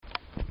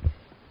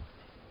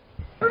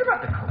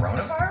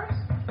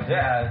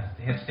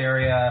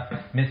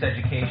Hysteria,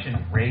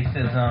 miseducation,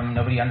 racism.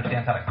 Nobody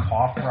understands how to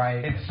cough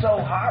right. It's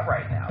so hot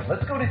right now.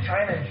 Let's go to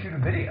China and shoot a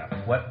video.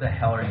 What the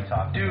hell are you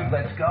talking Dude,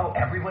 about? let's go.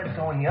 Everyone's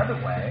going the other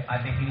way.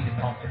 I think you need to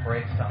pump the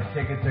brakes some.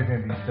 Tickets are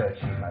going to be so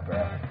cheap, my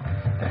bro.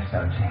 They're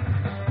so cheap.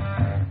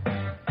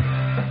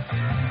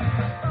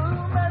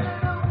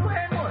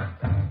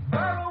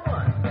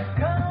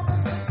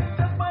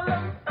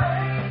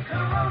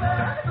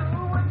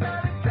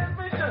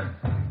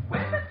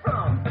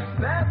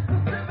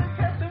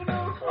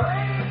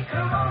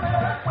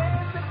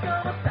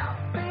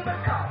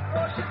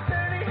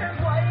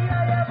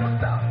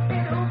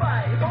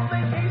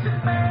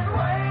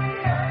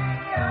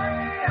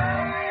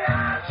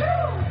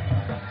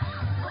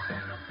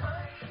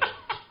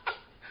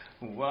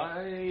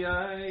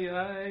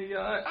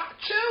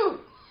 Achoo!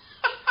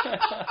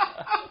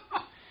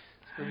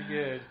 It's pretty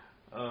good.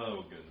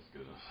 Oh, goodness.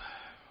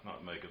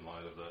 Not making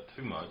light of that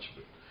too much,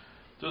 but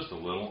just a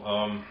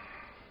little.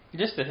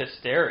 Just the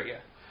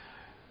hysteria.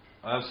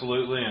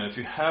 Absolutely, and if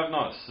you have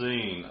not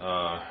seen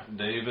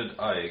David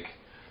Icke,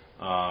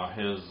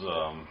 his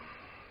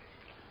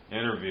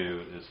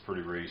interview is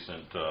pretty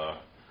recent.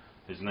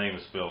 His name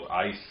is spelled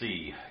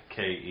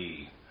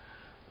I-C-K-E.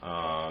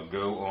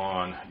 Go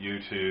on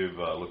YouTube,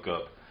 look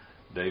up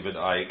David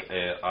Icke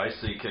at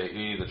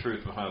I-C-K-E, The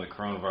Truth Behind the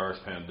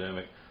Coronavirus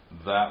Pandemic.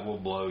 That will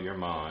blow your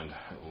mind.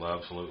 It will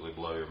absolutely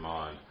blow your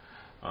mind.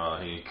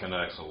 He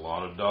connects a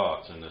lot of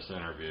dots in this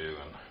interview.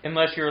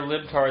 Unless you're a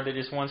libtard that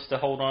just wants to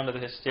hold on to the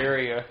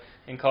hysteria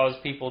and cause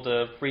people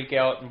to freak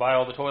out and buy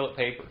all the toilet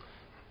paper.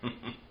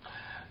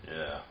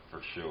 Yeah,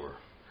 for sure.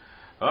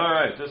 All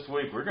right, this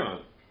week we're going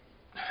to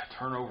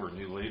turn over a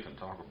new leaf and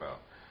talk about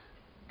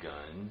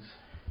guns.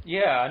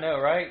 Yeah, I know,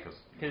 right? Because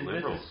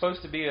this is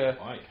supposed to be a...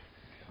 like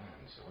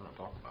guns, so we're going to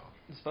talk about.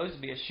 It's supposed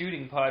to be a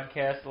shooting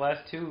podcast. The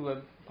last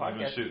two podcasts... I've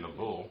been shooting a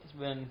bull. It's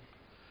been...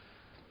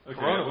 Okay,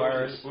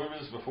 coronavirus. What was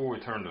this before we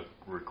turn the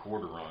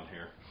recorder on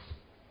here?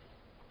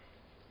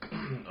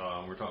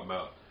 We're talking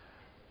about,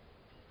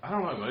 I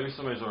don't know, maybe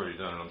somebody's already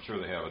done it. I'm sure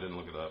they have. I didn't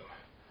look it up.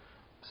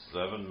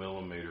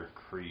 7mm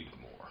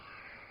Creedmoor.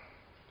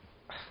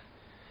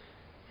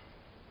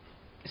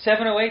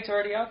 708's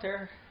already out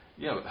there.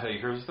 Yeah, but hey,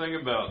 here's the thing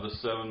about the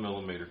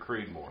 7mm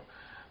Creedmoor.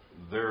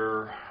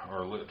 There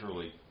are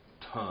literally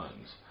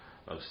tons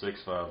of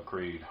 6.5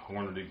 Creed,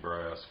 Hornady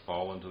brass,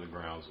 fall into the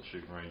grounds at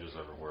shooting ranges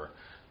everywhere.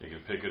 You can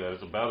pick it up.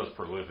 It's about as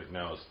prolific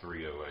now as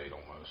 308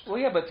 almost. Well,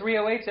 yeah, but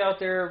 308's out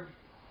there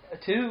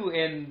too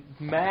in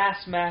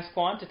mass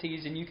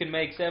quantities, and you can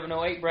make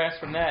 708 brass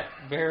from that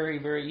very,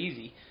 very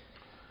easy.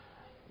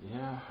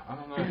 Yeah, I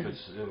don't know if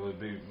it would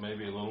be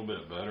maybe a little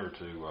bit better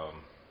to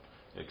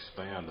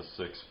expand the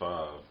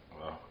 6.5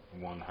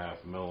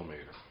 1/2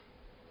 millimeter.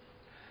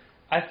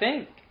 I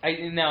think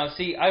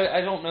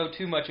I don't know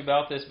too much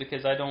about this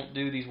because I don't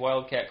do these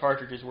Wildcat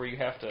cartridges where you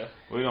have to.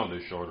 We don't do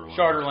shorter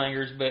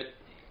langers, but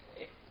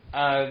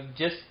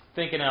just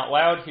thinking out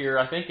loud here,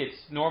 I think it's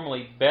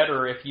normally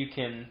better if you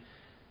can,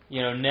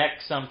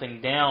 neck something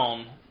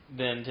down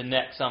than to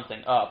neck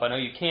something up. I know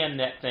you can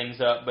neck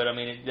things up, but I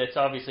mean that's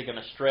obviously going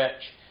to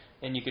stretch,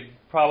 and you could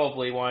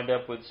probably wind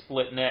up with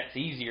split necks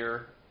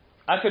easier.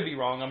 I could be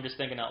wrong. I'm just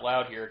thinking out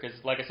loud here because,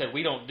 like I said,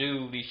 we don't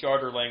do these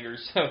charter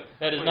langers, so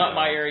that is not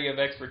my area of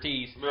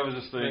expertise. But I was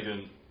just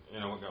thinking,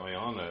 what got me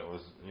on that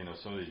was,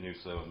 some of these new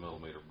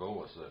 7mm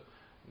bullets that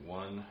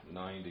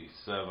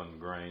 197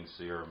 grain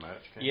Sierra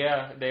match cans.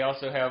 Yeah, they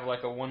also have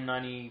like a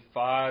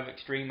 195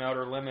 extreme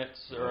outer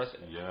limits. Yeah, that is.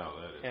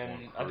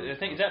 And I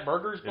think is that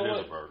Berger's bullet? It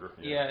is a Berger.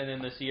 Yeah, and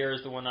then the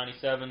Sierra's the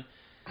 197.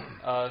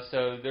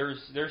 So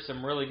there's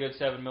some really good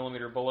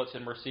 7mm bullets,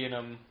 and we're seeing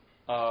them.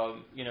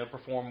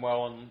 Perform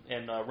well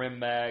in rim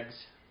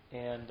mags,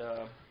 and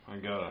I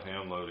got a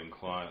hand loading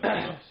client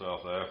in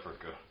South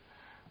Africa.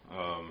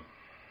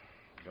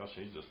 Gosh,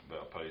 he just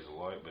about pays a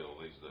light bill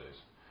these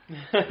days.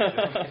 He's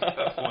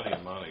got plenty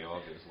of money,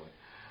 obviously.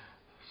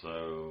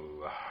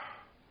 So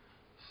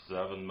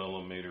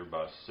 7mm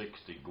by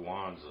 60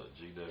 Gwaza,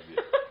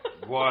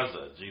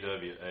 GWAZA.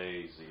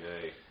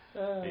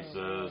 He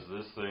says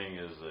this thing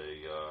is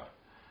a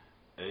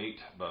 8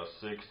 by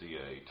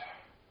 68.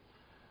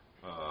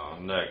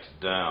 Necked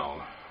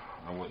down.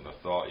 I wouldn't have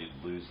thought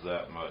you'd lose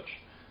that much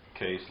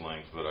case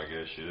length, but I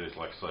guess you do.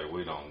 Like I say,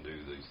 we don't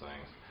do these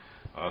things.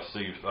 I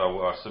sit back and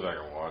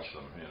watch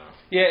them,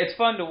 Yeah, it's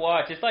fun to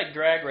watch. It's like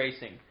drag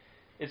racing.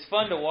 It's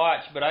fun to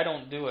watch, but I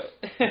don't do it.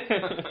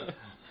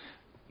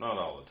 Not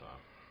all the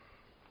time.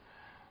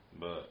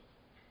 But,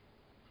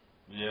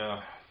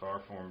 yeah,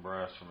 Fireform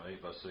brass from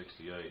 8 by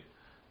 68.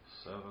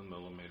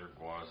 7mm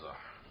Gwaza.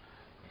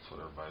 That's what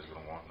everybody's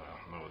going to want now.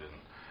 No, it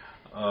isn't.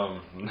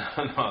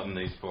 Not in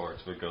these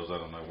parts, because I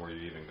don't know where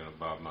you're even going to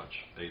buy much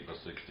 8 by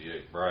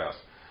 68 brass.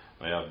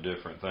 They have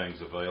different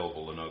things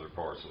available in other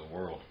parts of the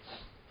world.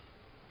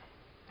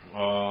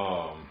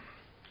 No,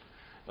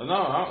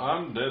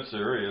 I'm dead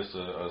serious.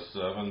 A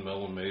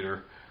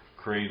 7mm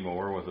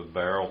Creedmoor with a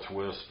barrel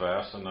twist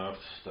fast enough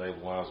to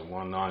stabilize a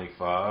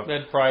 195.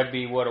 That'd probably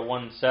be a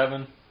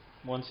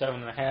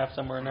 17.5,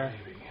 somewhere in there.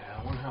 Maybe, yeah.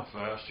 I wonder how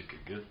fast you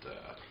could get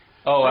that.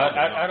 Oh, Probably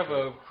out not of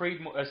a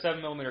Creedmoor, a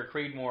 7mm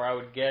Creedmoor, I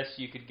would guess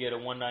you could get a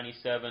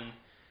 197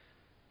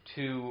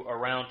 to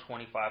around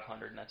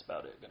 2,500, and that's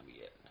about it. Going to be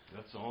it.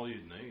 That's all you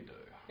need, though.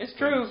 It's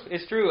true.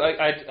 It's true.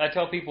 I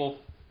tell people,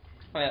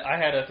 I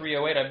had a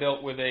 308 I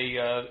built with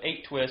a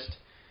 8 twist,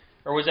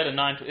 or was that a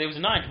 9? It was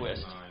a 9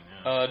 twist, 9,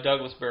 yeah.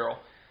 Douglas barrel,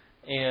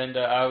 and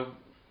I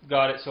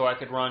got it so I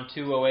could run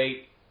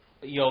 208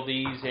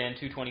 ELDs and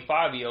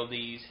 225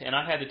 ELDs, and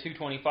I had the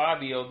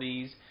 225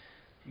 ELDs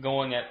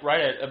going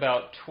right at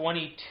about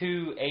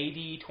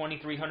 2280,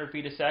 2300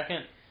 feet a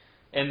second,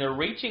 and they're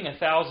reaching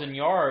 1,000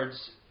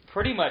 yards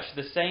pretty much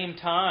the same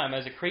time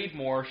as a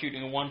Creedmoor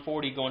shooting a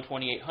 140 going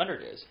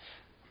 2800 is.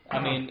 I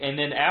mean, and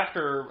then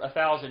after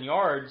 1,000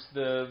 yards,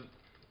 the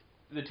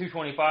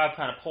 225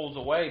 kind of pulls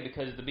away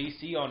because the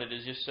BC on it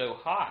is just so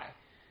high.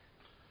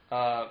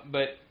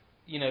 But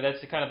you know, that's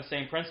kind of the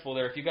same principle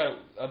there. If you got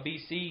a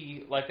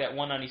BC like that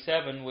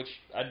 197, which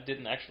I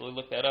didn't actually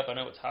look that up, I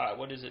know it's high.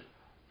 What is it?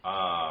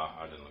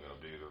 I didn't look it up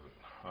either,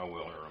 but I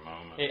will here in a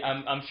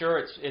moment. I'm sure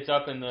it's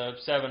up in the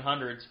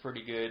 700s,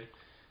 pretty good.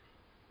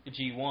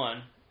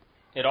 G1,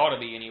 it ought to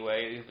be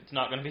anyway. If it's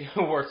not going to be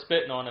worth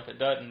spitting on, if it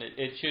doesn't,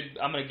 it should.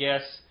 I'm going to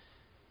guess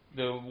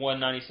the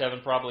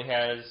 197 probably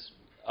has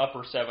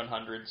upper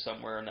 700s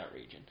somewhere in that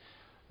region.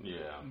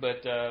 Yeah.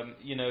 But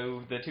you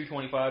know, the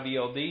 225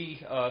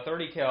 ELD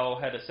 30 cal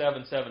had a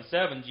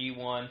 777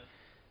 G1,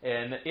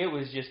 and it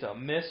was just a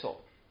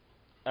missile.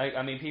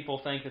 I mean,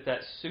 people think that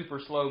that's super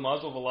slow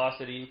muzzle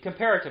velocity,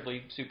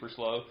 comparatively super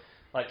slow,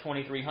 like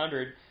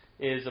 2300,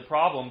 is a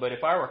problem. But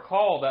if I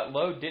recall, that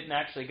load didn't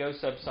actually go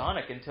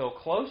subsonic until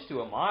close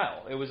to a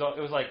mile. It was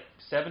like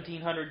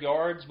 1,700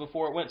 yards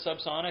before it went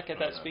subsonic at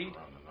that speed.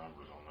 Run the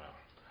numbers on that.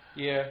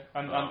 Yeah,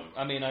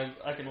 I mean,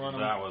 I can run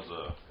them. That was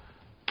a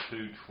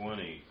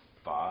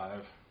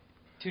 225.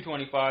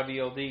 225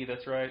 ELD.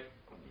 That's right.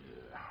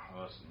 Yeah.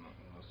 Let's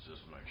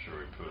just make sure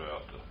we put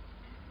out the.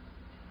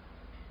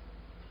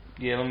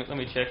 Yeah, let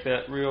me check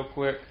that real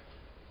quick.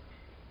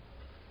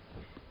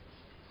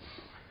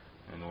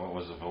 And what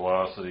was the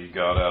velocity you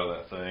got out of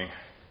that thing?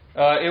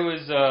 It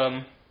was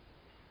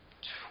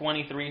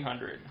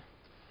 2,300.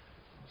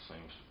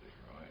 Seems to be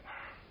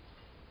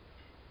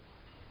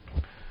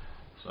right.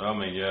 So I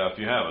mean, yeah, if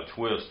you have a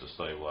twist to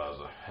stabilize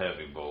a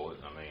heavy bullet,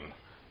 I mean,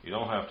 you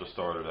don't have to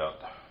start it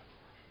out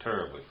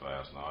terribly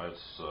fast. Now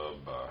it's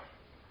from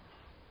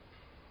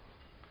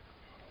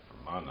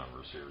my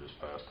numbers here, just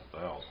past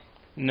 1,000.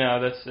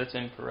 No, that's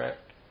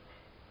incorrect.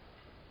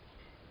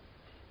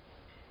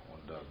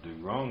 What did I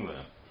do wrong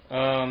then?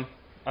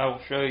 I will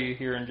show you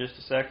here in just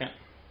a second.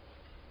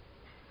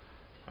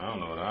 I don't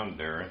know what I'm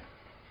doing.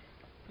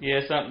 Yeah,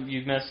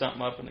 you've messed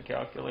something up in the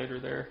calculator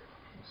there.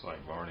 It's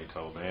like Barney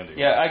told Andy.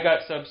 Yeah, I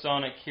got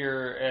subsonic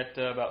here at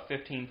about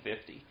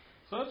 1550.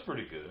 So that's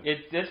pretty good.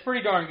 That's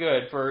pretty darn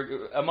good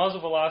for a muzzle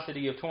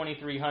velocity of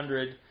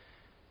 2,300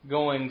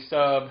 going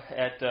sub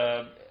at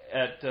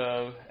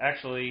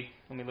actually,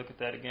 let me look at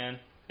that again.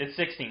 It's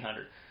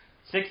 1,600.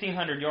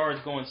 1,600 yards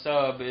going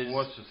sub is.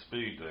 What's the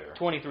speed there?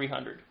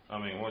 2,300. I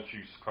mean, what you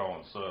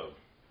calling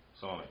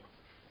sonic?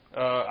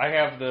 I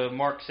have the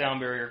Mark sound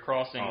barrier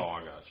crossing. Oh,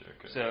 I got you.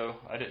 Okay. So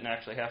I didn't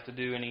actually have to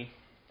do any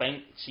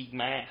fancy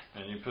math.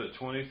 And you put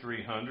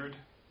 2,300.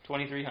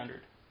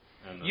 2,300.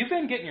 And You've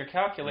been getting your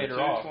calculator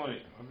off.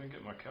 I've been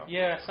getting my calculator.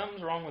 Yeah, off.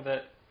 something's wrong with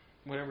that.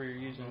 Whatever you're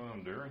using. You know what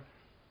I'm doing?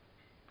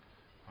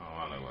 Oh,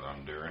 I know what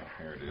I'm doing.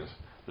 Here it is.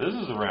 This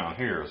is around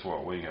here is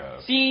what we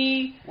have.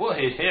 See? What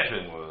it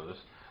happened was,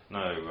 no,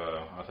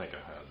 I think I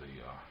had the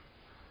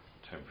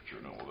temperature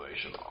and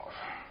elevation off.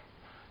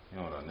 You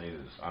know what I need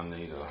is, I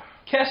need a...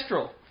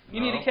 Kestrel. You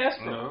need a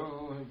Kestrel.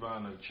 No, you buy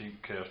no cheap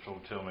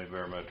Kestrel. Tell me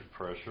barometric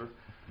pressure.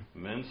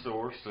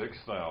 Mensor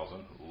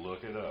 6,000.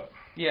 Look it up.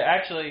 Yeah,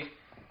 actually,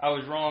 I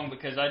was wrong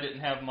because I didn't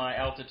have my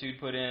altitude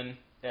put in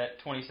at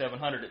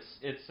 2,700.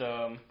 It's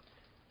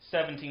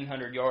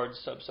 1,700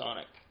 yards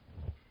subsonic.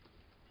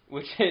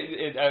 Which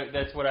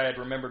that's what I had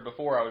remembered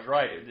before. I was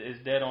right.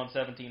 It's dead on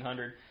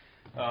 1,700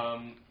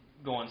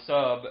 going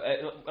sub,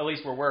 at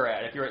least where we're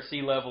at. If you're at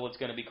sea level, it's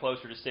going to be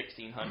closer to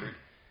 1,600.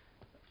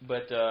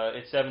 But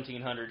it's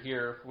 1,700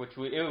 here, which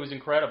it was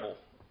incredible.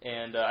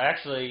 And I've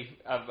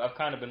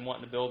kind of been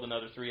wanting to build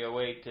another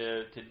 308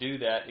 to do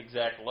that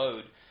exact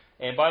load.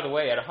 And by the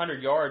way, at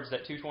 100 yards,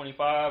 that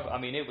 225, I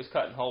mean, it was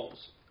cutting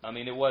holes. I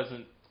mean, it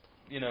wasn't,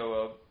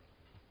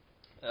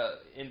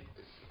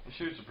 It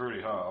shoots a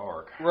pretty high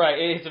arc. Right,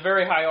 it's a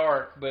very high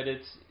arc, but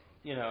it's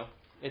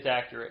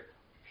accurate.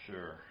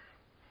 Sure.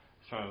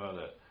 It's trying about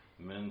that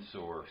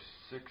Mensor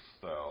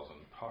 6,000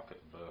 pocket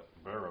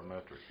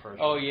barometric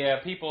pressure. Oh yeah,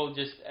 people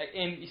just,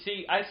 and you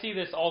see, I see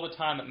this all the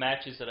time at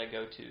matches that I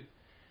go to.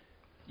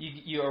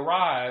 You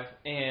arrive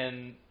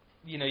and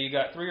you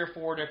got 3 or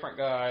 4 different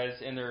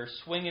guys and they're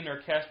swinging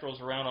their kestrels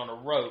around on a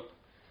rope,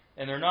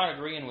 and they're not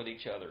agreeing with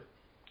each other.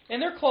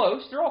 And they're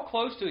close. They're all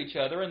close to each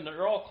other, and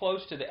they're all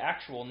close to the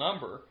actual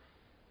number.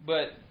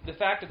 But the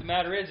fact of the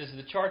matter is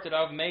the chart that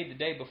I've made the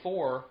day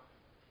before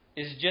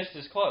is just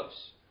as close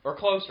or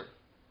closer.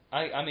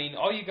 I mean,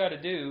 all you got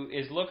to do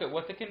is look at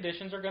what the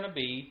conditions are going to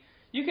be.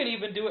 You can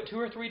even do it 2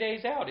 or 3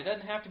 days out. It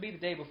doesn't have to be the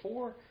day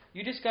before.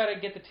 You just got to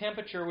get the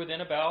temperature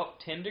within about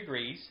 10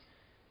 degrees,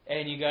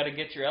 and you got to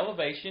get your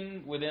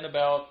elevation within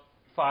about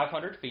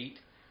 500 feet.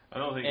 I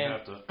don't think you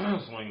have to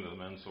swing the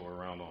Mensor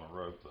around on a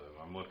rope, though.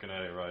 I'm looking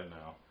at it right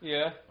now.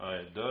 Yeah.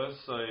 It does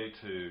say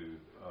to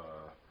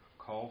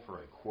call for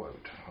a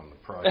quote on the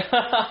price.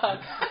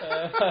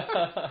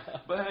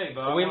 But hey,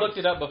 well, we looked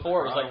it up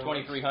before. It was like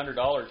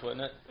 $2,300,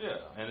 wasn't it? Yeah,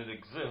 and it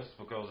exists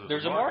because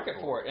there's a market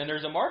for it. And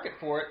there's a market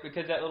for it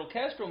because that little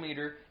Kestrel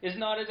meter is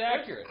not as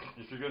accurate.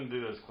 If you're going to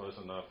do this close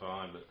enough,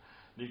 fine, but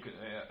you can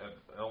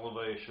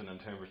elevation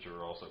and temperature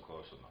are also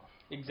close enough.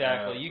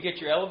 Exactly. You get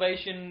your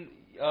elevation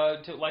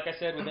to, like I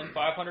said, within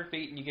 500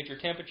 feet, and you get your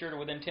temperature to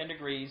within 10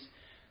 degrees.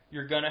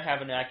 You're going to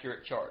have an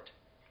accurate chart.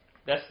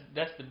 That's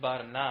the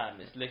bottom line,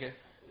 Miss Licker.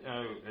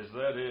 Is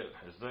that it?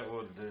 Is that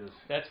what it is?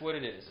 That's what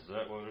it is. Is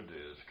that what it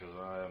is? Because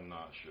I am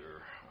not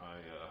sure.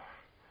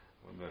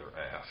 We better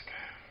ask.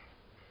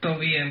 So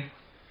then,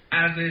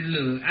 I said,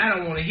 look, I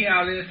don't want to hear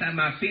all this.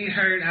 My feet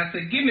hurt. I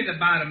said, give me the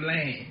bottom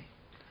line.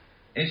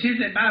 And she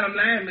said, bottom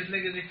line, Miss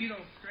Liggins, if you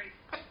don't straight.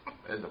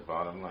 At the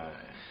bottom line.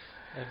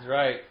 That's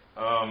right.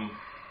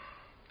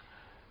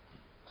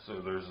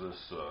 So there's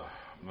this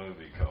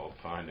movie called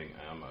Finding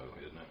Ammo,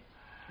 isn't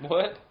it?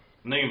 What?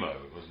 Nemo.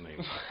 It was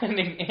Nemo.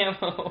 Finding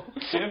ammo.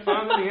 Can't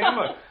find any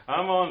ammo.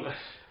 I'm on.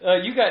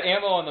 You got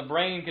ammo on the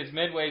brain because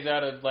Midway's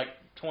out of like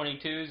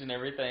 22s and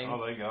everything.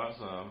 Oh, they got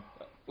some.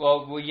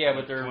 Well, yeah,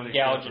 but they're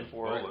gouging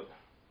for bullet. it.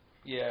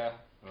 Yeah.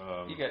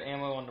 You got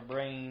ammo on the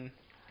brain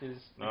because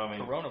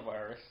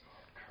coronavirus.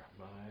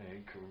 My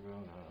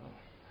corona.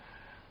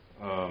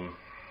 Let's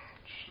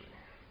see.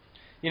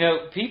 You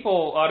know,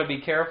 people ought to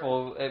be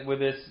careful with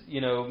this,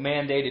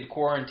 mandated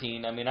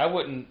quarantine. I mean, I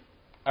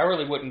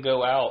really wouldn't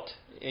go out,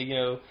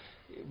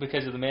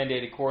 because of the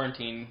mandated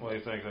quarantine. What do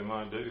you think they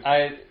might do?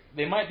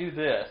 They might do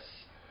this.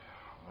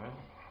 Well,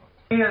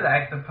 I feel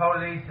like the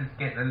police is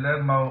getting a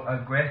little more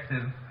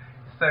aggressive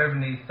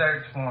serving these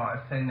search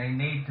warrants than they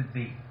need to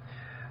be.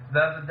 The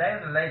other day,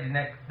 the lady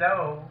next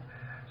door,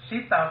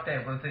 she thought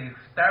that was the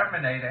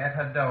exterminator at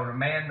her door. The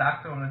man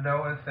knocked on the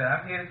door and said,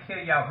 I'm here to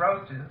kill y'all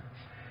roaches.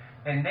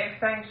 And next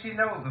thing she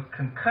knew, it was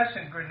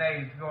concussion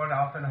grenades going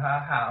off in her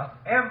house.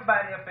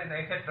 Everybody up in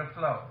there hit the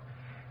floor.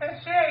 And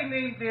she ain't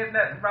even did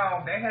nothing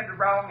wrong. They had the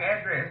wrong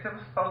address. It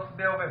was supposed to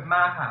be over at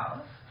my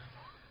house.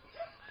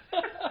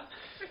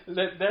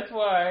 That's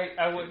why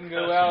I wouldn't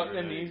go out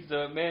in these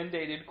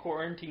mandated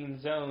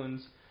quarantine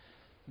zones.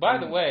 By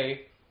the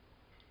way,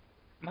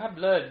 my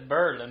blood's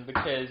boiling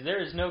because there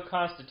is no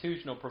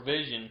constitutional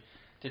provision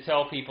to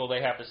tell people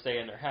they have to stay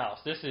in their house.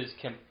 This is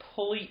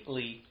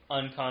completely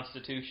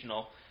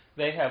unconstitutional.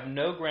 They have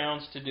no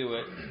grounds to do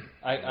it.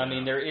 I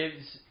mean, there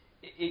is,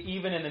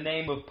 even in the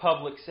name of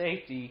public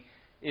safety,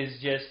 is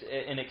just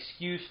an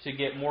excuse to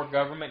get more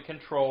government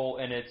control,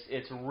 and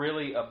it's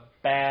really a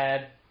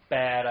bad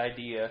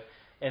idea.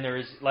 And there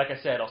is, like I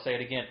said, I'll say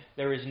it again,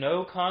 there is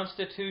no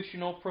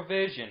constitutional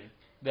provision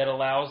that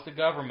allows the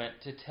government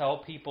to tell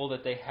people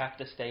that they have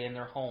to stay in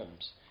their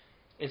homes.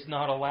 It's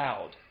not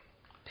allowed,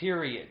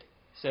 period.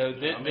 So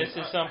this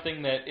is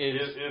something that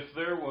is... If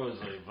there was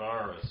a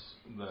virus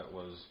that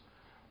was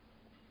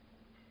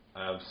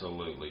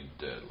absolutely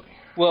deadly...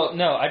 Well,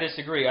 no, I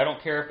disagree. I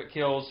don't care if it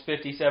kills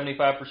 50,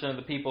 75% of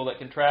the people that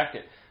contract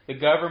it. The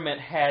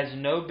government has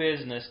no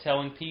business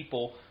telling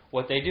people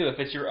what they do. If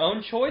it's your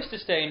own choice to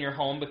stay in your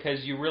home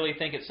because you really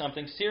think it's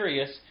something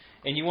serious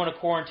and you want to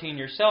quarantine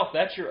yourself,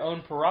 that's your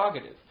own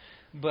prerogative.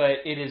 But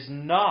it is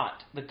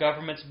not the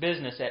government's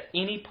business at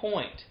any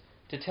point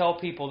to tell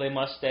people they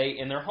must stay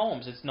in their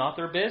homes. It's not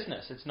their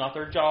business. It's not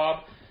their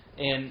job,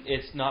 and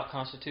it's not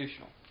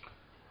constitutional.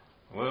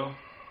 Well,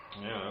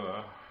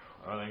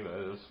 I think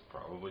that is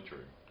probably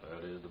true.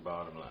 That is the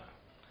bottom line.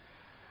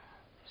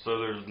 So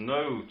there's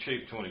no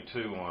cheap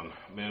 22 on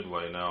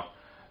Midway. Now,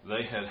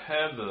 they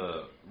had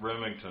the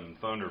Remington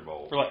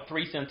Thunderbolt. For like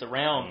 3 cents a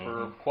round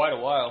for quite a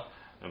while.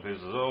 And people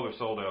say, oh, they're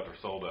sold out, they're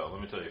sold out.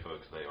 Let me tell you,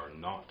 folks, they are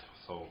not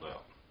sold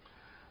out.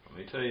 Let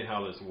me tell you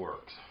how this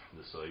works,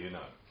 just so you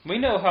know. We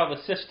know how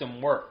the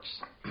system works.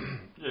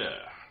 Yeah,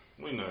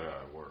 we know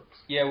how it works.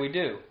 Yeah, we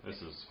do. This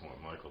is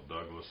what Michael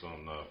Douglas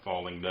on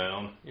Falling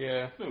Down.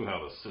 Yeah. Knew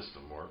how the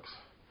system works.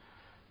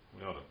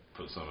 We ought to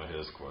put some of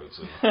his quotes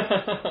in.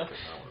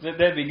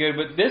 That'd be good,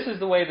 but this is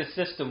the way the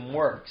system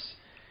works.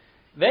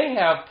 They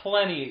have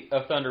plenty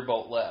of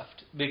Thunderbolt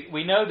left.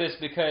 We know this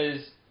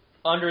because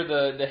under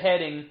the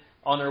heading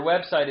on their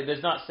website, it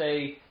does not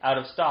say out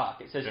of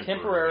stock. It says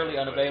temporarily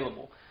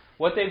unavailable.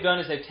 What they've done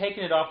is they've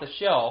taken it off the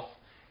shelf.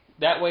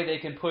 That way they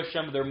can push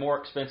some of their more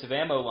expensive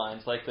ammo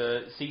lines, like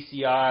the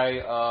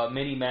CCI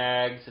mini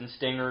mags and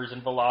stingers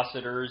and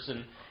velocitors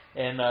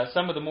and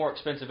some of the more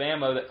expensive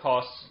ammo that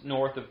costs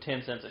north of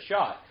 10 cents a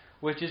shot,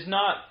 which is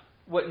not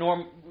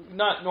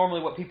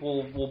normally what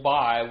people will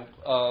buy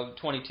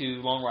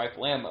 22 long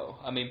rifle ammo.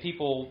 I mean,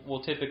 people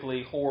will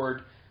typically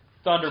hoard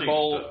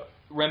Thunderbolt,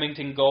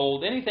 Remington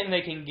Gold, anything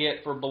they can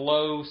get for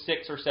below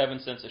 6 or 7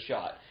 cents a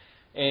shot.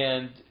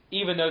 And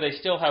even though they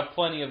still have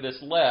plenty of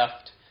this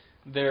left,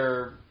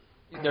 they're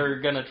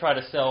they're going to try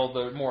to sell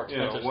the more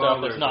expensive well,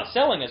 stuff that's not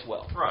selling as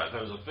well. Right,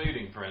 there's a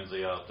feeding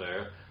frenzy out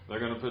there. They're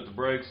going to put the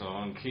brakes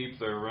on and keep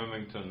their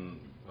Remington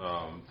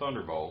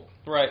Thunderbolt.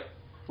 Right.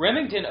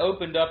 Remington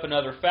opened up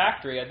another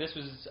factory. This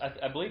was,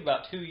 I believe,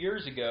 about 2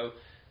 years ago,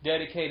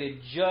 dedicated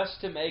just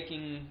to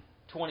making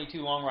 .22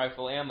 long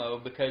rifle ammo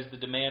because the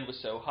demand was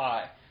so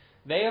high.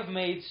 They have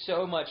made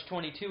so much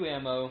 .22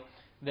 ammo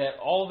that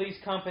all these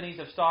companies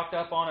have stocked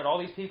up on it. All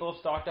these people have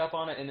stocked up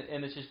on it,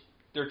 and it's just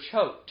they're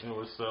choked. It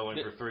was selling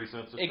for 3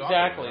 cents a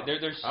exactly. shot.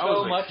 There's I so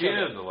was much a kid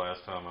of it. the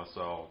last time I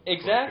saw.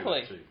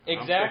 Exactly. Cheap.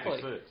 Exactly.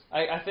 I'm 56.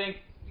 I think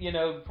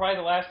probably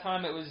the last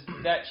time it was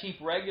that cheap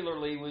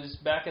regularly was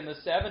back in the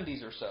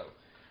 70s or so.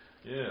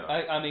 Yeah.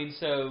 I mean,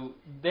 so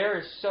there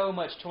is so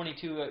much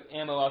 .22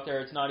 ammo out there.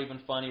 It's not even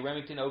funny.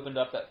 Remington opened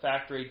up that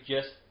factory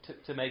just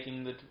to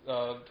making the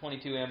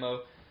 .22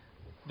 ammo.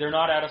 They're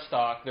not out of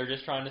stock. They're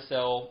just trying to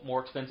sell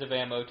more expensive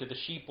ammo to the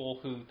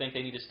sheeple who think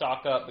they need to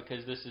stock up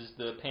because this is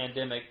the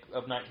pandemic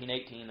of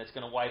 1918 that's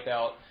going to wipe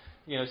out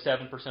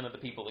 7% of the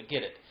people that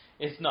get it.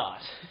 It's not.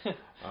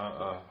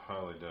 I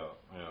highly doubt.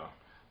 Yeah.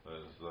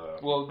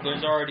 Well,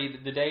 there's already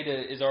the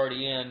data is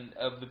already in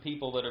of the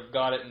people that have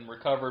got it and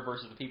recovered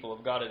versus the people who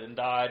have got it and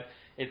died.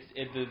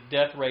 The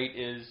death rate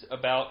is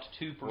about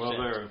 2%. Well,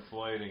 they're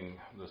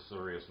inflating the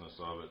seriousness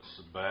of it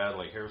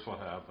badly. Here's what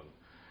happened.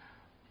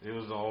 It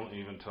was on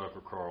even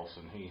Tucker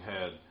Carlson. He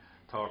had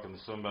talking to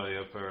somebody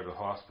up there at a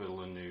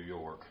hospital in New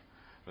York.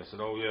 They said,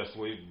 "Oh yes,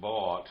 we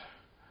bought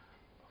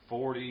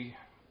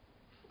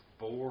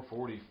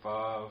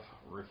 45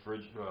 reefer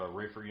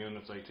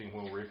units,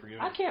 18-wheel reefer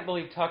units." I can't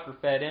believe Tucker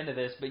fed into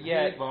this, but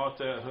yeah, he bought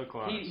that hook,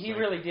 line, and he sinker.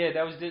 really did.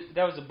 That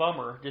was a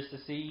bummer just to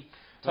see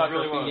Tucker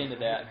really feed was. into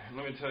that.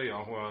 Let me tell you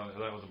why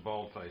that was a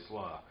bald-faced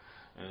lie,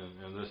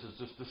 and this is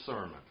just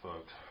discernment,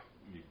 folks.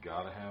 You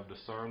got to have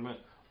discernment,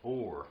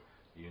 or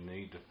you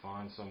need to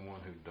find someone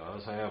who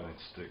does have and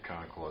stick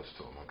kind of close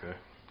to them. Okay.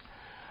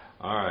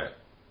 All right.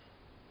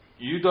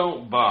 You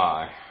don't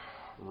buy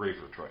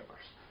reefer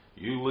trailers.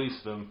 You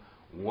lease them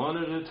one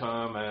at a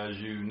time as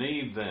you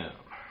need them.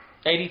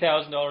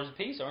 $80,000 a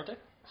piece, aren't they?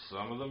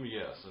 Some of them,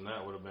 yes, and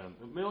that would have been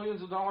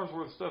millions of dollars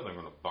worth of stuff. They're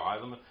going to buy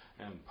them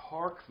and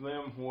park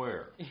them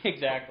where?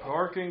 Exactly.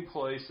 Parking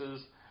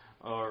places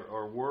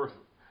are worth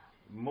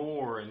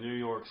more in New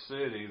York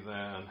City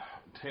than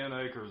 10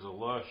 acres of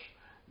lush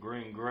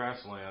green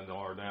grassland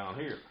are down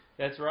here.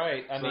 That's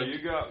right. I mean,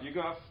 you got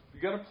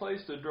a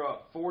place to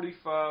drop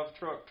 45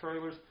 truck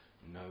trailers?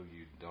 No,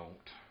 you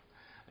don't.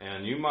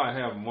 And you might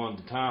have them one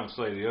at a time,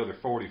 say the other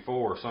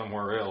 44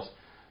 somewhere else.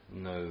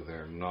 No,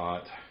 they're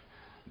not.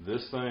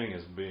 This thing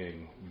is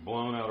being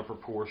blown out of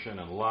proportion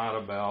and lied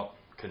about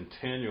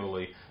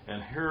continually.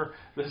 And here,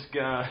 this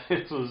guy,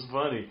 it was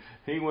funny.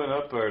 He went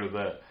up there to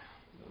that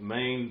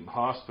main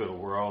hospital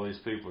where all these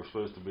people are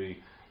supposed to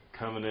be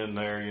coming in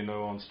there,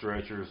 on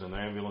stretchers and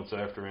ambulance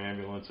after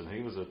ambulance. And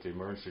he was at the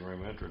emergency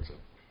room entrance.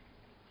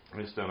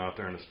 And he's down out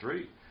there in the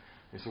street.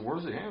 He said,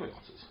 "Where's the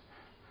ambulances?"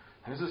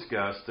 There's this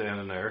guy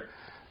standing there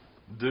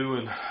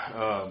doing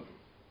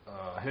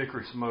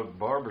hickory smoked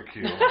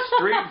barbecue on a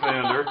street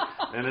vendor,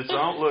 and it's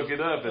on. Look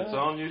it up. It's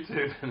on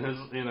YouTube, and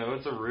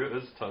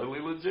it's totally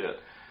legit.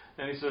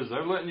 And he says,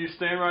 "They're letting you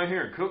stand right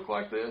here and cook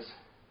like this?"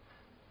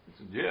 He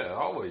said, "Yeah, I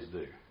always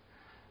do."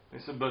 He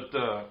said, "But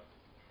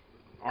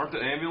aren't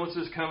the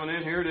ambulances coming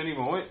in here at any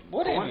point?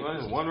 What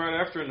ambulances? One right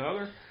after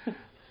another?" And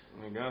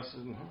the guy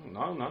said,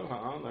 "No,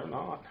 they're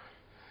not."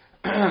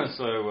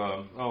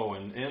 So,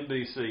 in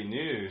NBC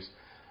News,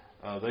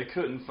 they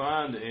couldn't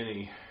find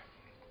any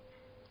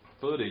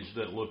footage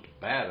that looked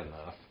bad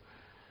enough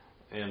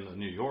in the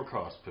New York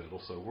hospital.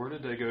 So where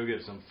did they go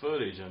get some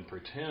footage and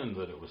pretend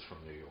that it was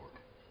from New York?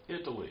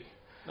 Italy.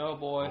 Oh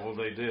boy. Well,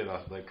 they did.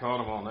 They caught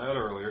them on that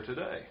earlier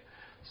today.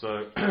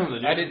 So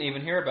I didn't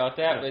even hear about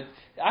that, but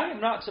I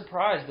am not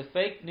surprised. The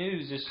fake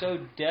news is so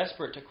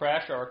desperate to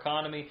crash our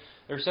economy.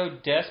 They're so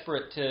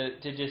desperate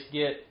to just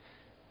get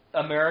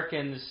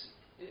Americans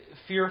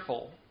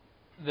fearful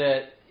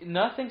that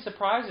nothing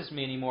surprises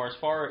me anymore as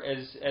far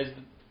as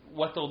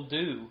what they'll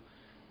do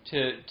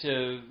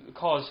to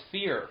cause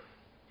fear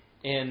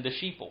in the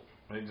sheeple.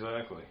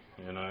 Exactly.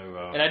 And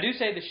I do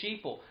say the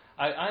sheeple.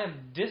 I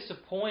am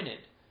disappointed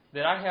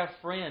that I have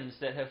friends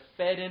that have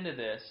fed into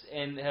this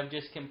and have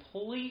just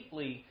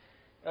completely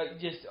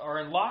just are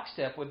in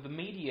lockstep with the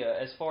media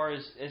as far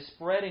as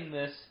spreading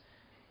this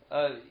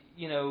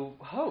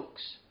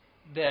hoax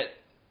that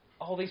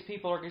all these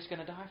people are just going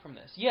to die from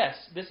this. Yes,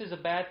 this is a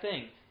bad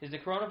thing. Is the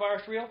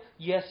coronavirus real?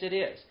 Yes, it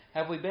is.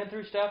 Have we been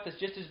through stuff that's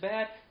just as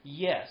bad?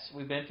 Yes.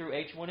 We've been through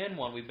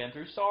H1N1. We've been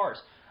through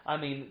SARS. I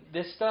mean,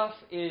 this stuff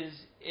is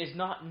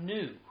not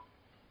new.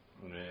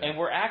 Yeah. And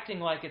we're acting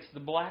like it's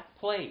the Black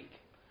Plague.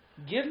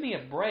 Give me a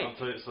break. I'll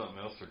tell you something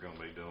else they're going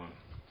to be doing.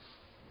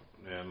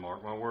 And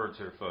mark my words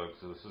here,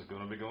 folks. This is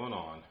going to be going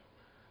on.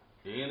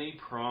 Any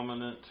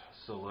prominent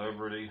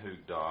celebrity who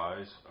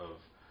dies of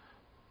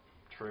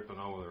tripping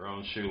over their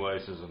own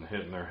shoelaces and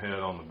hitting their head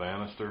on the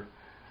banister,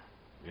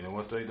 you know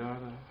what they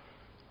died of?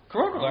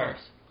 Coronavirus.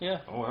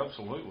 Yeah. Oh,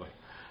 absolutely.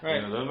 Right.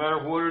 You know, no matter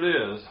what it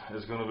is,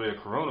 it's going to be a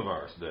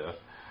coronavirus death.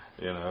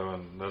 You know,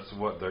 and that's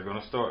what they're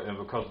going to start. And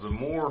because the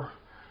more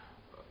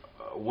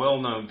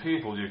well-known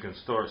people, you can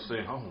start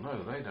seeing, oh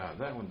no, they died,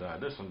 that one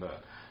died, this one died,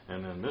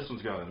 and then this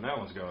one's got it, and that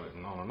one's got it,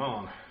 and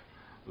on,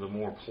 the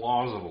more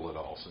plausible it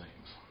all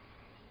seems.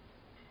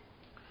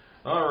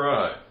 All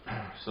right,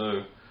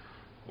 so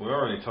we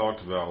already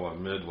talked about what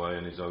Midway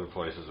and these other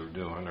places are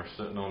doing. They're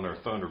sitting on their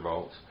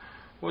Thunderbolts,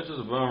 which is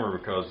a bummer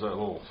because that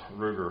little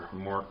Ruger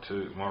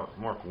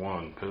Mark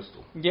 1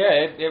 pistol. Yeah,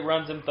 it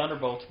runs them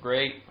Thunderbolts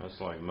great. That's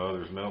like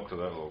mother's milk to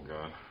that little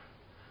gun.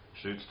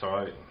 Shoots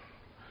tight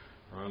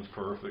and runs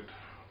perfect.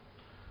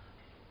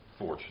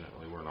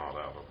 Fortunately, we're not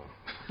out of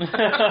them.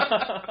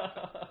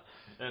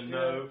 And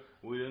no,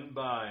 we didn't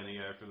buy any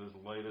after this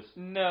latest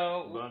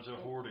bunch of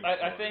hoarding.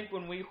 I think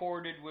when we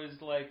hoarded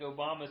was like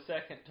Obama's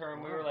second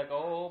term. We were like,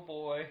 oh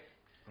boy.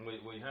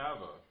 We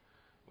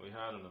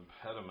had an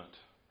impediment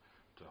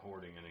to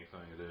hoarding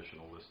anything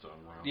additional this time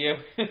around. Yeah,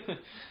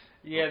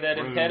 yeah. That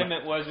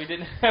impediment was we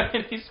didn't have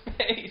any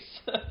space.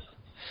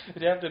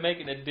 We'd have to make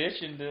an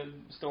addition to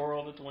store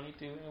all the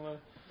 22 ammo.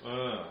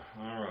 All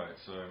right,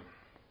 so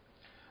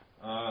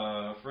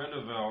a friend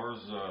of ours,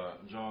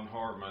 John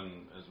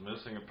Hartman, is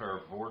missing a pair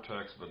of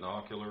Vortex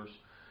binoculars.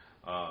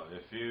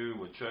 If you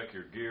would check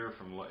your gear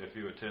if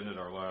you attended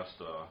our last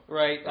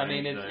right, I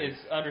mean it's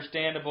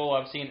understandable.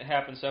 I've seen it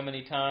happen so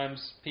many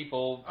times.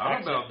 People.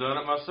 I've about done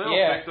it myself.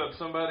 Yeah, picked up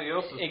somebody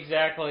else's.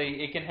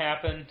 Exactly, it can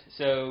happen.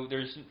 So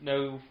there's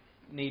no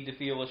need to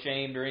feel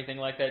ashamed or anything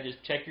like that.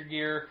 Just check your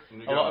gear.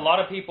 A lot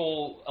of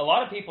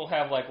people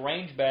have like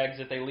range bags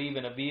that they leave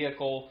in a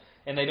vehicle,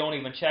 and they don't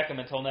even check them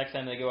until next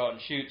time they go out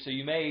and shoot. So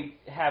you may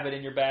have it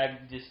in your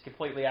bag just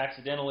completely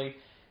accidentally.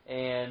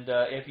 And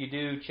if you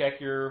do, check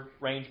your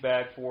range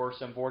bag for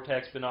some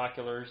Vortex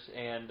binoculars,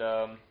 and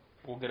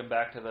we'll get them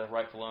back to the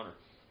rightful owner.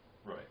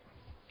 Right.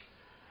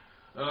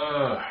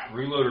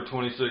 Reloader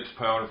 26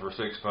 powder for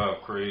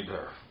 6.5 Creed.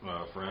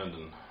 Our friend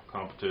and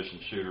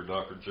competition shooter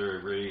Dr.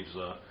 Jerry Reeves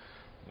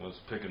was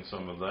picking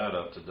some of that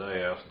up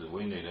today. Asked did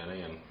we need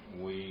any, and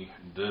we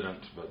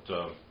didn't. But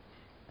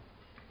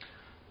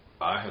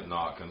I had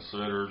not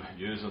considered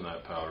using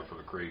that powder for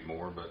the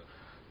Creedmoor, but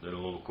did a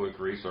little quick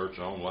research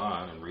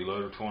online, and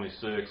Reloader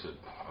 26, I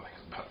think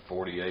it's about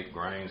 48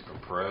 grains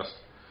compressed,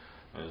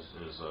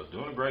 is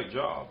doing a great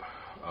job.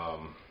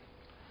 And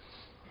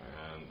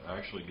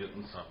actually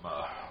getting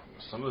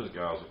some of those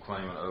guys are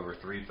claiming over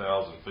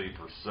 3,000 feet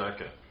per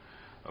second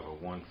of a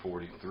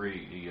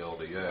 143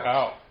 ELDX.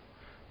 Wow.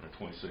 And a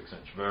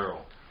 26-inch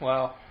barrel.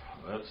 Wow.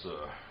 That's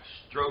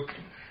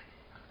stroking.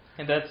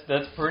 And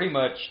that's pretty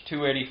much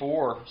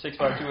 284, 6.5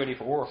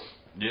 284.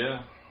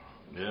 Yeah.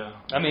 Yeah.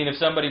 I mean, if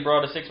somebody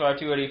brought a 6.5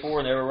 284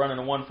 and they were running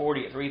a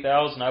 140 at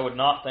 3,000, I would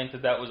not think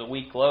that was a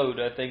weak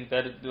load. I think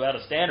that about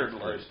a standard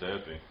load. Pretty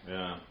steppy,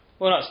 yeah.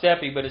 Well, not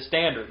steppy, but it's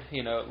standard,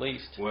 at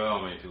least. Well,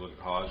 I mean, if you look at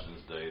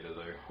Hodgdon's data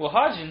there. Well,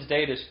 Hodgdon's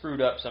data is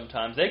screwed up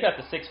sometimes. They got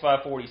the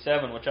 6.5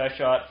 47, which I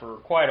shot for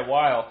quite a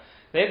while.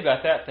 They've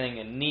got that thing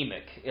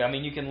anemic. I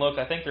mean, you can look.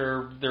 I think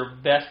their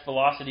best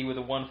velocity with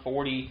a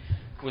 140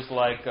 was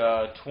like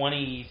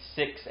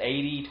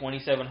 2680,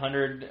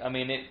 2700. I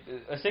mean,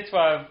 a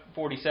 6.5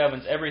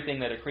 47 is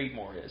everything that a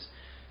Creedmoor is.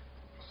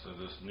 So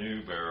this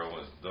new barrel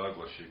is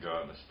Douglas you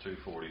got, and it's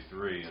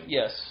 243. And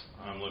yes.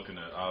 I'm looking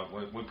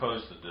at. We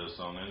posted this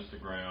on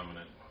Instagram, and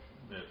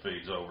it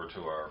feeds over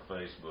to our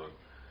Facebook.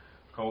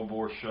 Cold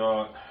bore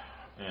shot,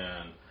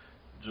 and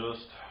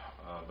just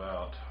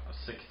about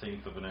a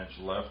 1/16 of an inch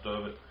left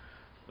of it.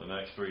 The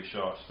next three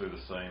shots through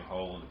the same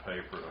hole in the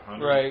paper at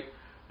 100. Right.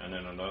 And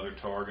then another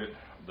target.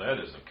 That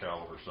is a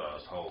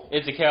caliber-sized hole.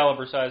 It's a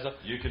caliber-sized hole.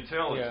 You can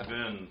tell it's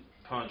been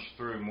punched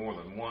through more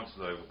than once,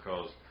 though,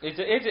 because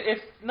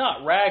it's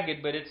not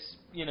ragged, but it's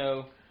I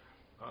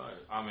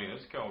mean,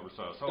 it's a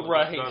caliber-sized hole.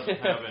 Right. It doesn't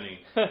have any.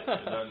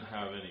 It doesn't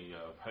have any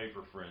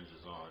paper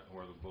fringes on it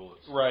where the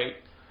bullets. Right.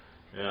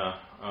 Yeah.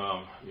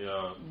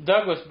 Yeah.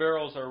 Douglas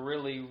barrels are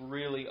really,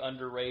 really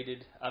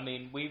underrated. I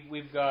mean,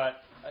 we've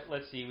got.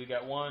 Let's see. We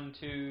got 1,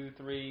 2,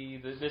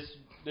 3.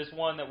 This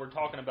one that we're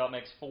talking about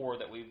makes 4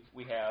 that we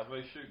have.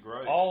 They shoot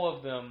great. All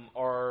of them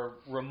are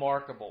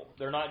remarkable.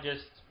 They're not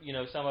just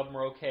some of them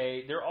are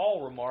okay. They're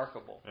all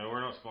remarkable. And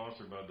we're not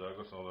sponsored by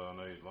Douglas, although I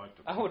know you'd like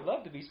to be. I would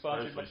love to be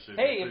sponsored.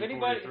 Hey, if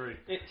anybody,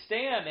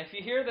 Stan, if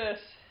you hear this,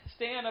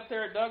 Stan up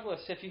there at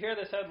Douglas, if you hear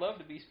this, I'd love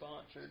to be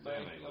sponsored.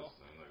 Stan by ain't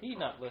listening. He's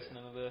not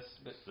listening to this,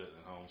 but sitting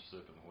at home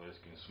sipping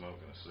whiskey and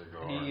smoking a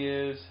cigar. He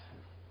is.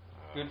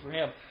 Good for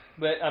him.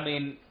 But I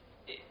mean,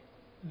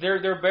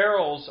 their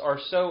barrels are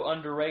so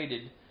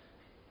underrated.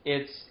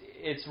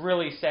 It's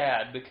really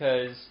sad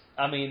because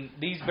I mean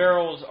these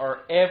barrels are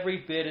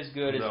every bit as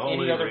good as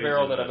any other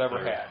barrel that I've ever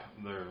had.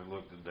 They're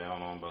looked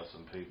down on by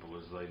some people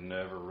as they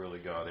never really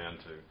got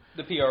into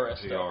the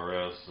PRS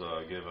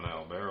giving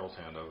out barrels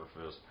hand over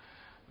fist.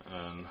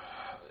 And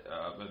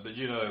but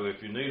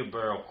if you need a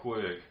barrel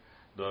quick,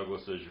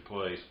 Douglas is your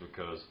place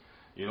because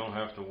you don't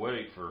have to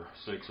wait for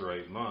 6 or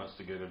 8 months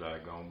to get a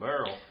daggone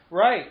barrel.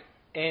 Right.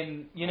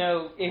 And,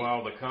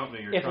 if the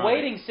company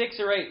waiting 6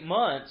 or 8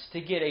 months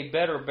to get a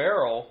better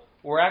barrel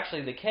were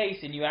actually the case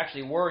and you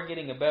actually were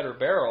getting a better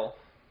barrel,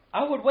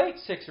 I would wait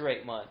 6 or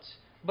 8 months.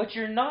 But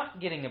you're not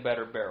getting a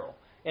better barrel.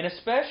 And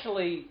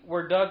especially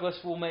where Douglas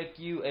will make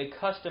you a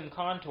custom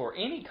contour.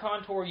 Any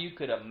contour you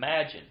could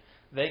imagine,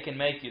 they can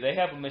make you. They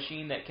have a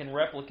machine that can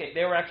replicate.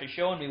 They were actually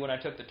showing me when I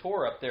took the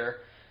tour up there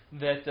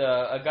that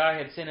a guy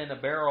had sent in a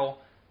barrel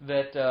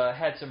that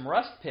had some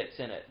rust pits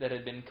in it that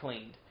had been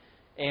cleaned.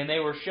 And they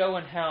were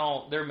showing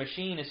how their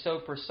machine is so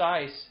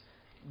precise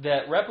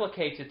that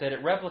replicates it, that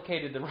it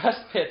replicated the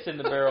rust pits in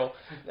the barrel.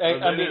 They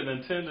didn't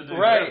intend to do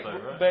right, that,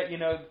 though, right? But, you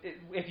know,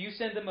 if you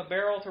send them a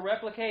barrel to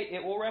replicate,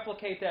 it will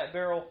replicate that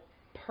barrel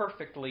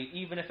perfectly,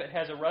 even if it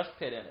has a rust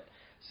pit in it.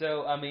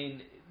 So, I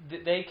mean,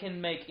 they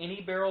can make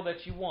any barrel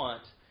that you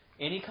want,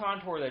 any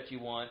contour that you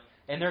want,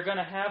 and they're going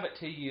to have it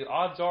to you,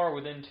 odds are,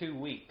 within 2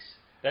 weeks.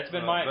 That's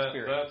been my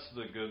experience.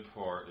 That's the good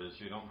part, is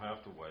you don't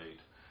have to wait.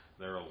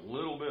 They're a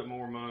little bit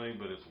more money,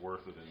 but it's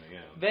worth it in the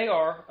end. They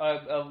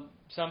are.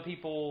 Some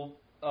people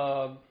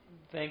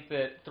think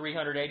that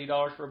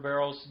 $380 for a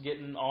barrel is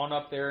getting on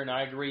up there, and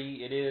I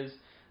agree it is.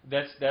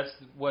 That's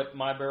what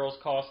my barrels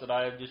cost that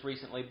I have just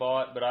recently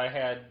bought, but I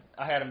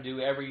had them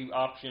do every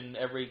option,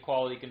 every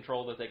quality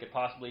control that they could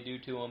possibly do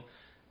to them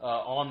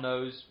on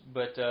those.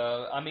 But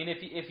I mean,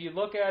 if you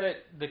look at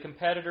it, the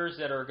competitors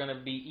that are going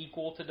to be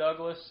equal to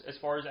Douglas as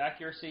far as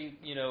accuracy,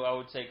 you know, I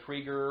would say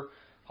Krieger,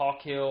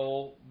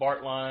 Hawkhill,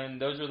 Bartline.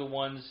 Those are the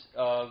ones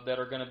that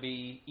are going to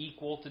be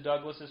equal to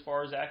Douglas as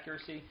far as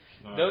accuracy.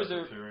 Those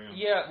are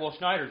well,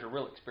 Schneider's are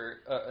real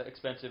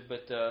expensive,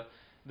 but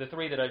the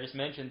three that I just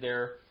mentioned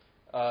there.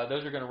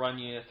 Those are going to run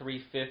you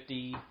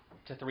 $350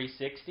 to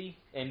 $360,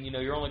 and you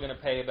know you're only going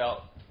to pay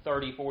about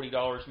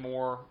 $30-40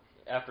 more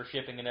after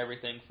shipping and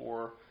everything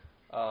for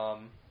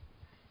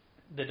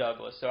the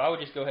Douglas. So I would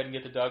just go ahead and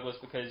get the Douglas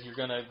because you're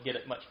going to get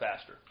it much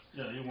faster.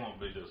 Yeah, you won't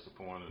be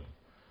disappointed.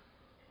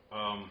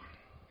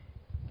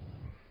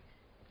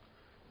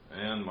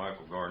 And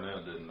Michael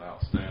Garnett did an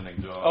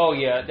outstanding job. Oh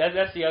yeah,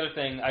 that's the other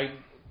thing. I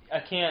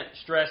can't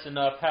stress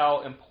enough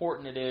how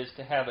important it is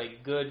to have a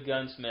good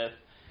gunsmith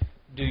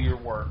do your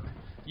work.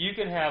 You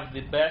can have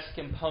the best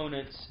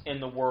components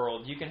in the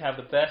world. You can have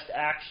the best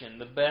action,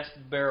 the best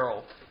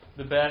barrel,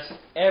 the best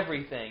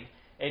everything.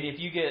 And if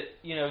you get,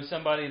 you know,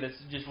 somebody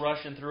that's just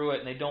rushing through it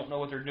and they don't know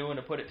what they're doing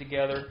to put it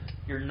together,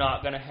 you're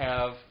not going to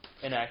have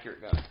an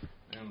accurate gun.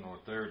 And what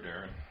they're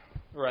doing.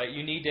 Right.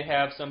 You need to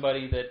have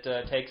somebody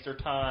that takes their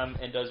time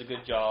and does a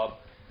good job.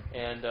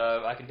 And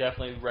I can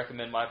definitely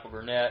recommend Michael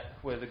Garnett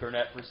with the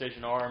Garnett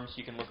Precision Arms.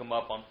 You can look them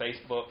up on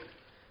Facebook.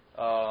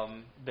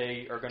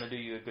 They are going to do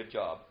you a good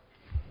job.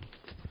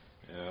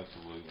 Yeah,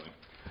 absolutely.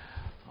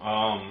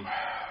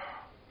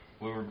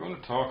 We were going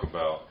to talk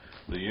about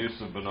the use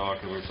of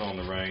binoculars on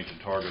the range and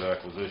target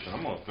acquisition.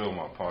 I'm going to fill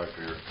my pipe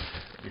here.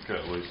 You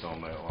cut loose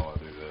on that while I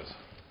do this.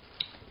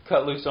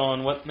 Cut loose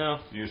on what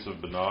now? Use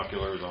of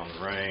binoculars on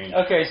the range.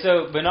 Okay,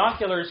 so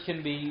binoculars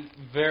can be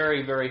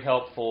very, very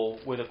helpful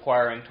with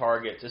acquiring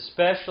targets,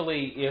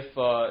 especially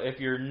if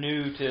you're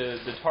new to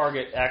the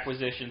target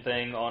acquisition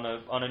thing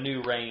on a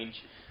new range.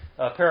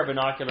 A pair of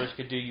binoculars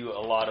could do you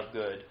a lot of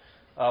good.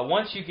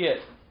 Once you get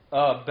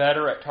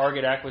better at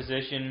target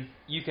acquisition,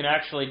 you can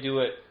actually do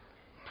it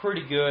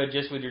pretty good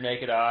just with your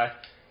naked eye,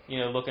 you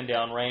know, looking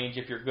down range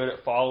if you're good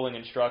at following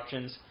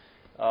instructions.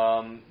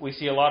 We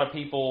see a lot of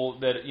people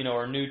that, you know,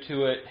 are new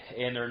to it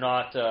and they're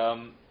not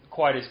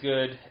quite as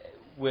good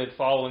with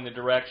following the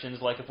directions.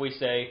 Like if we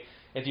say,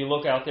 if you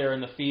look out there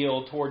in the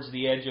field towards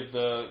the edge of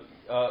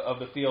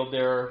the field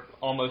there,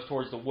 almost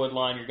towards the wood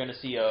line, you're going to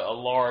see a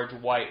large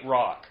white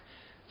rock.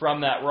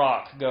 From that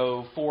rock,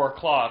 go 4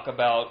 o'clock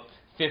about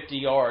 50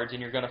 yards,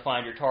 and you're going to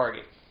find your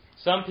target.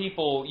 Some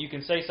people, you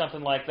can say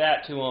something like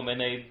that to them, and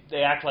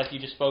they act like you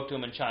just spoke to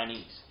them in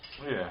Chinese.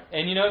 Yeah.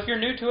 And, you know, if you're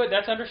new to it,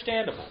 that's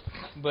understandable.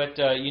 But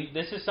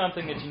this is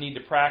something that you need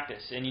to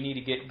practice, and you need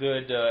to get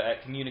good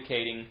at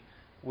communicating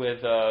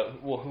with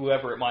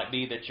whoever it might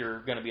be that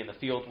you're going to be in the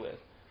field with.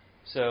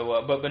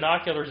 So, but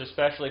binoculars,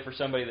 especially for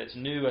somebody that's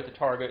new at the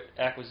target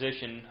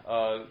acquisition,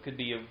 could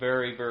be a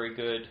very, very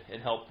good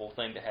and helpful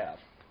thing to have.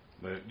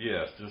 But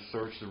yes, just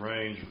search the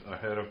range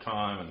ahead of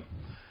time,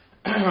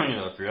 and you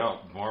know, if you're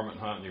out varmint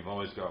hunting, you've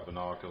always got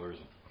binoculars.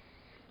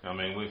 I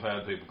mean, we've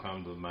had people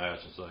come to the match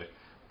and say,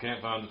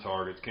 "Can't find the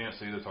targets, can't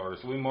see the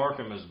targets." We mark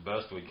them as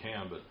best we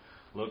can, but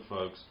look,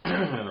 folks, in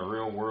a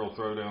real world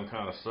throwdown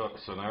kind of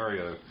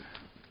scenario,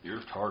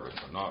 your targets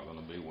are not going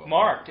to be well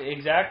marked.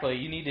 Exactly.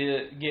 You need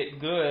to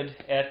get good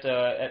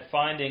at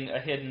finding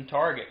a hidden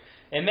target,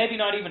 and maybe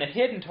not even a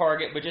hidden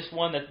target, but just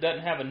one that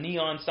doesn't have a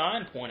neon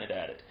sign pointed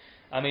at it.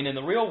 I mean, in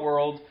the real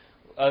world,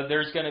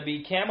 there's going to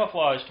be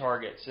camouflage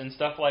targets and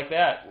stuff like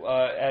that.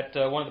 At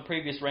one of the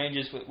previous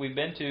ranges we've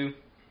been to,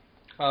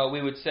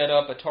 we would set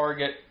up a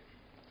target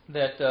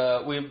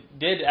that we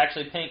did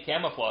actually paint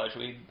camouflage.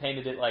 We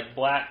painted it like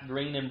black,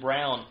 green, and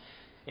brown,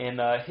 and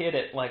hid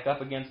it like up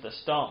against a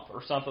stump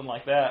or something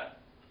like that.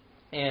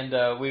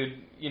 And we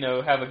would, you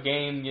know, have a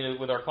game, you know,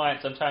 with our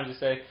clients. Sometimes we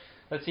say,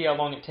 let's see how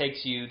long it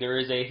takes you. There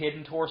is a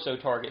hidden torso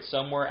target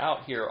somewhere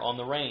out here on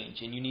the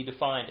range, and you need to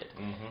find it.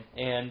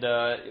 And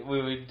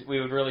we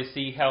would really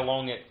see how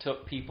long it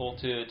took people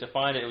to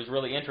find it. It was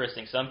really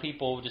interesting. Some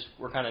people just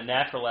were kind of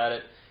natural at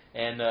it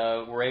and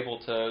were able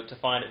to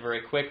find it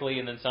very quickly,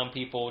 and then some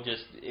people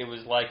just, it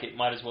was like it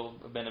might as well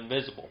have been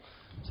invisible.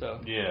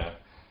 So yeah,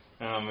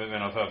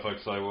 and I've had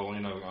folks say, well,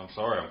 I'm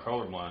sorry, I'm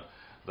colorblind.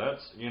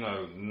 That's,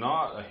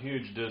 not a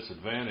huge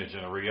disadvantage in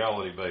a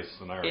reality-based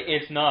scenario.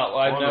 It's not.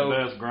 One of the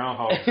best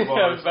groundhog spotters.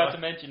 I was about to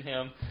mention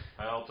him.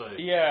 I'll tell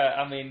you.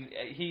 Yeah, I mean,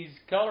 he's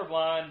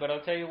colorblind, but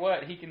I'll tell you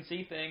what, he can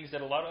see things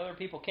that a lot of other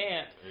people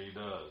can't. He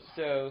does.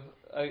 So,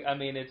 I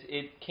mean,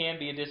 it can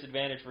be a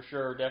disadvantage for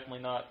sure.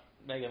 Definitely not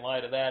making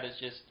light of that. It's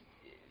just,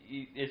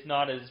 it's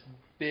not as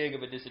big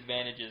of a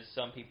disadvantage as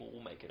some people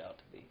will make it out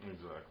to be.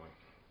 Exactly.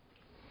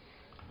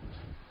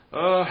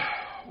 Well,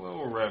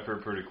 we'll wrap here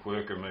pretty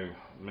quick. I may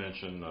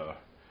mention the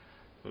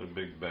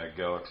big bag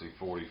Galaxy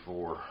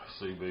 44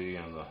 CB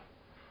in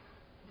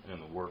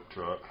the work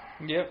truck.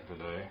 Yep.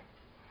 Today.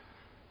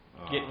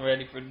 Getting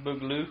ready for the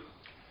Boogaloo.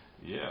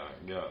 Yeah,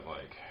 got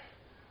like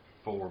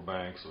 4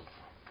 banks of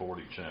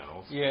 40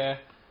 channels. Yeah.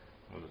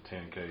 With a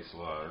 10K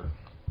slider,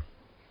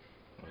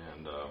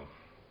 and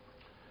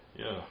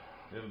yeah,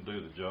 it'll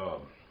do the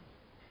job.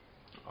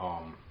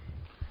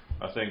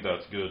 I think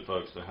that's good,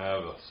 folks, to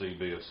have a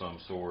CB of some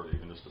sort,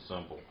 even just a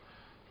simple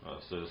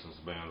Citizens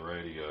Band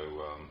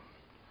radio.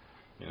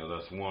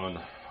 That's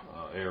one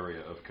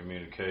area of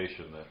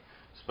communication that,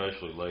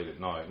 especially late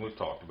at night, and we've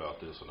talked about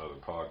this in other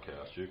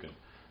podcasts, you can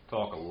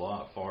talk a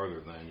lot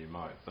farther than you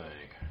might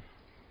think.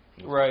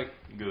 Right.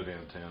 Good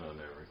antenna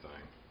and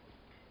everything.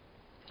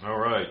 All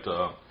right.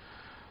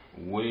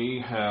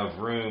 We have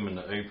room in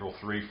the April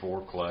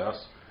 3-4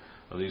 class.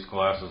 These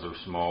classes are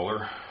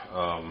smaller.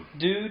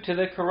 Due to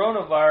the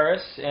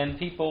coronavirus and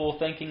people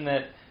thinking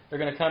that they're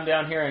going to come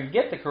down here and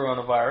get the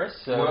coronavirus.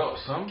 So well,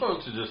 some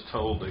folks are just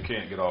told they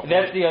can't get off.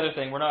 That's the other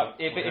thing. We're not.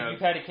 If you've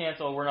had to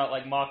cancel, we're not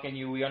like mocking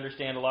you. We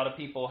understand a lot of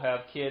people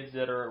have kids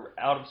that are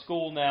out of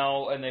school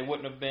now, and they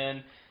wouldn't have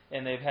been,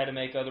 and they've had to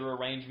make other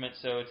arrangements.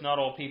 So it's not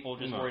all people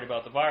just worried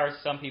about the virus.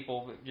 Some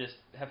people just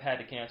have had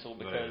to cancel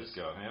because they just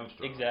got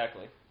hamstrung.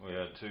 Exactly. We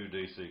had 2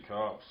 DC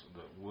cops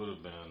that would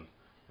have been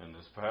in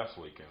this past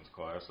weekend's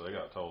class. They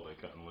got told they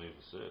couldn't leave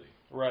the city.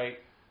 Right.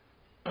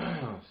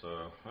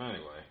 So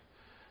anyway,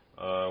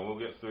 we'll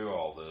get through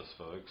all this,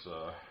 folks.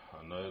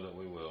 I know that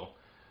we will.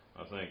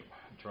 I think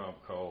Trump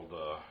called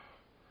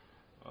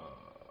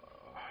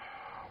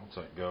what's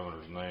that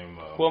governor's name?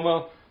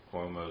 Cuomo.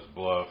 Cuomo's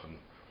bluff and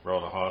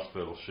brought a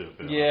hospital ship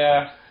in.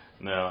 Yeah.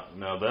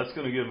 Now that's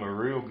going to give them a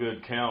real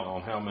good count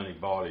on how many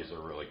bodies they're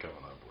really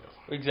coming up with.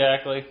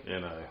 Exactly.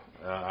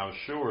 I'm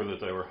sure that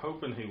they were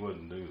hoping he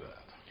wouldn't do that.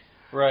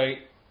 Right.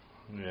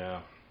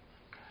 Yeah.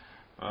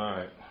 All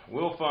right.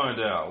 We'll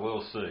find out.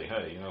 We'll see.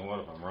 Hey, you know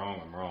what? If I'm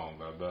wrong, I'm wrong,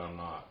 but I bet I'm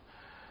not.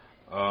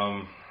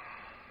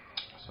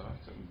 So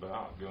that's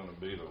about going to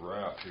be the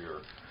wrap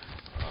here.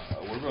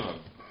 We're going to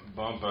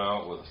bump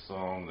out with a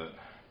song that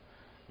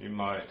you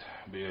might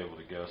be able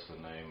to guess the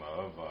name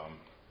of.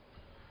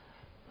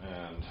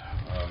 And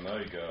I know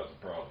you guys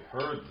have probably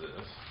heard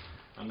this.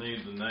 I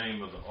need the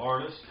name of the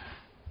artist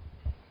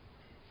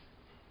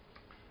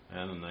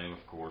and the name,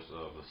 of course,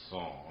 of the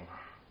song.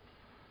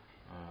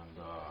 And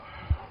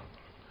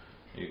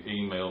you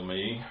email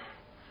me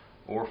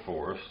or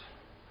Forrest,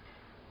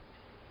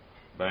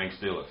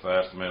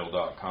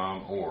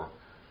 bangsteel@fastmail.com, or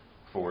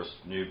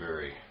Forrest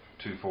Newberry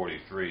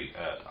 243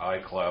 at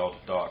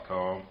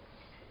iCloud.com.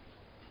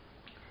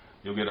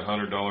 You'll get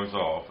 $100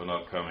 off an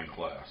upcoming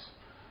class.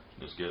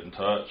 Just get in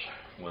touch,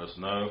 let us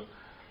know,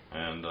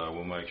 and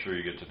we'll make sure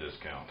you get the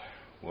discount.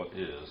 What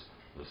is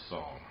the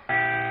song?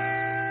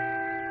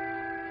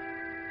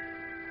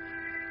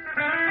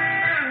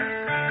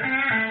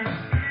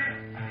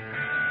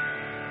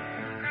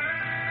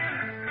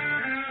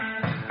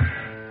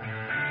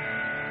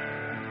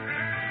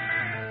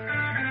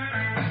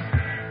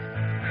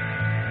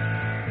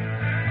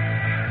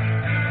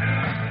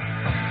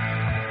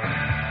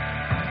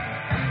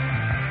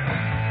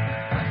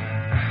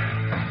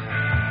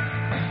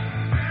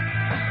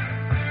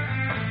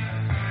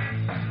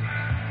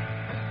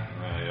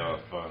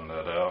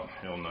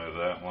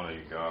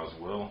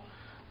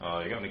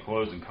 You got any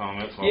closing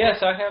comments?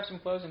 Yes, I have some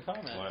closing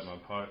comments. Light my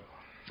pipe.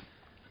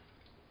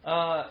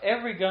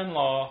 Every gun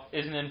law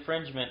is an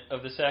infringement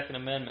of the Second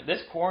Amendment.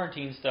 This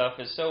quarantine stuff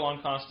is so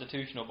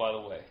unconstitutional, by the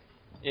way.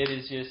 It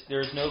is just,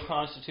 there's no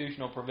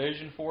constitutional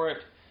provision for it,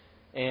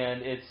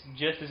 and it's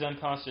just as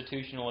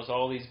unconstitutional as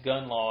all these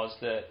gun laws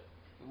that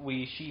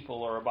we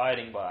sheeple are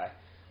abiding by.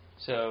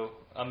 So,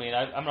 I mean,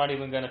 I'm not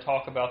even going to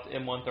talk about the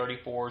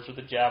M134s or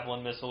the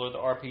Javelin missile or the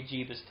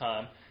RPG this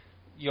time.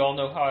 You all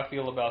know how I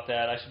feel about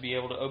that. I should be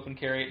able to open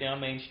carry it down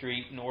Main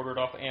Street and order it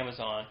off of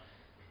Amazon.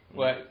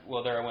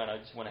 Well, there I went. I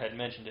just went ahead and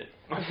mentioned it.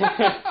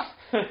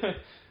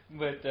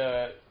 But,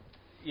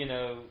 you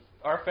know,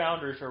 our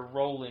founders are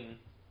rolling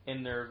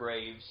in their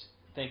graves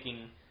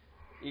thinking,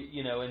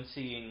 you know, and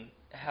seeing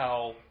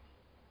how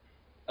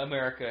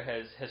America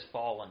has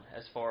fallen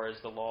as far as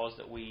the laws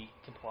that we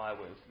comply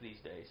with these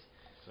days.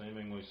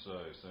 Seemingly so.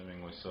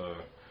 Seemingly so.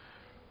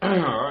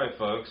 All right,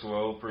 folks.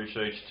 Well,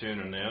 appreciate you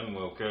tuning in.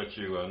 We'll catch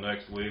you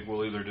next week.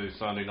 We'll either do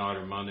Sunday night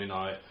or Monday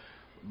night,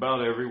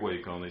 about every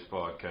week on these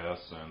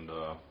podcasts. And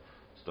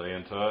stay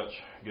in touch.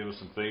 Give us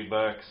some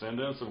feedback. Send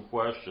in some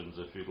questions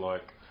if you'd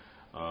like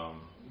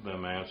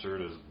them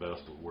answered as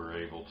best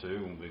we're able to.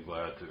 And we'll be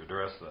glad to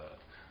address that.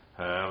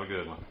 Have a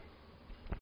good one.